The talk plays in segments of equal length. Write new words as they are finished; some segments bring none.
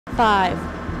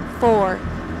5, 4,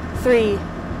 3,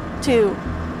 2.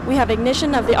 We have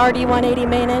ignition of the RD-180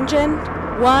 main engine.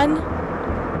 1.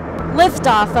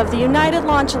 Liftoff of the United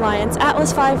Launch Alliance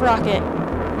Atlas V rocket.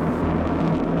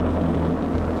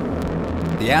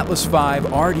 The Atlas V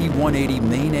RD-180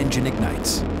 main engine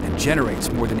ignites and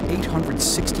generates more than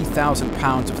 860,000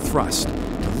 pounds of thrust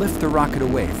to lift the rocket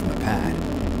away from the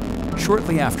pad.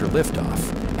 Shortly after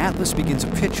liftoff, Atlas begins a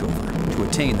pitchover to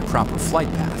attain the proper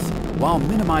flight path while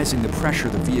minimizing the pressure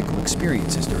the vehicle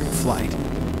experiences during flight.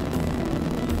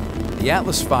 The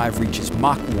Atlas V reaches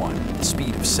Mach 1, the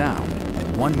speed of sound, at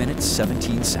 1 minute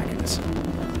 17 seconds.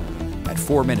 At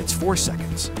 4 minutes 4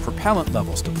 seconds, propellant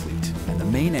levels deplete and the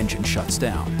main engine shuts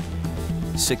down.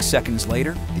 6 seconds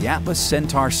later, the Atlas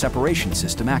Centaur separation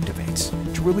system activates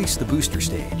to release the booster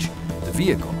stage. The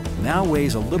vehicle now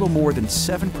weighs a little more than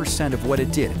 7% of what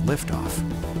it did at liftoff.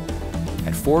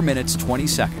 At 4 minutes 20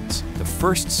 seconds, the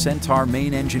first Centaur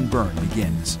main engine burn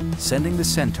begins, sending the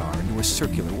Centaur into a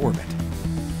circular orbit.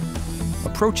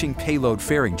 Approaching payload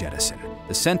fairing jettison,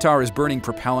 the Centaur is burning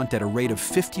propellant at a rate of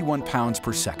 51 pounds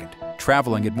per second,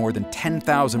 traveling at more than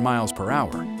 10,000 miles per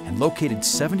hour, and located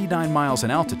 79 miles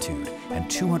in altitude and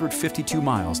 252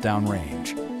 miles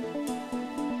downrange.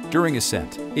 During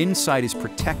ascent, InSight is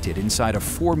protected inside a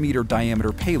 4-meter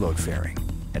diameter payload fairing.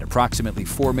 At approximately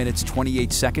 4 minutes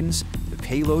 28 seconds, the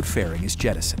payload fairing is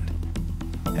jettisoned.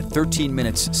 At 13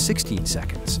 minutes 16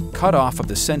 seconds, cutoff of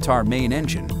the Centaur main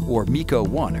engine, or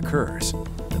MECO-1, occurs.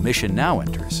 The mission now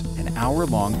enters an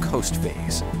hour-long coast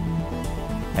phase.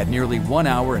 At nearly 1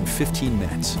 hour and 15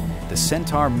 minutes, the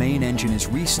Centaur main engine is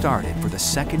restarted for the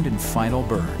second and final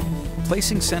burn,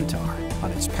 placing Centaur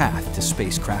on its path to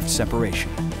spacecraft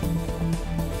separation.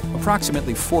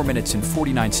 Approximately 4 minutes and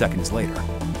 49 seconds later,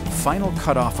 the final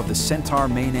cutoff of the Centaur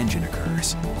main engine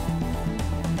occurs.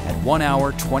 At 1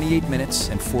 hour, 28 minutes,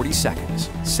 and 40 seconds,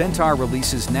 Centaur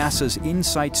releases NASA's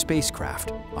InSight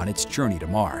spacecraft on its journey to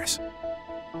Mars.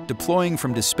 Deploying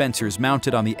from dispensers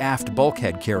mounted on the aft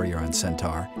bulkhead carrier on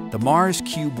Centaur, the Mars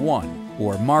Cube 1,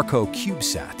 or MARCO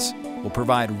CubeSats, will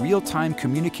provide real-time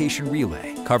communication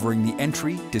relay covering the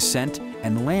entry, descent,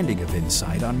 and landing of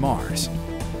InSight on Mars.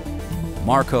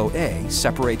 MARCO A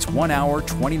separates 1 hour,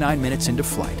 29 minutes into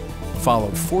flight,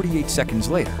 followed 48 seconds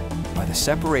later by the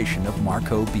separation of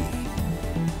MARCO B.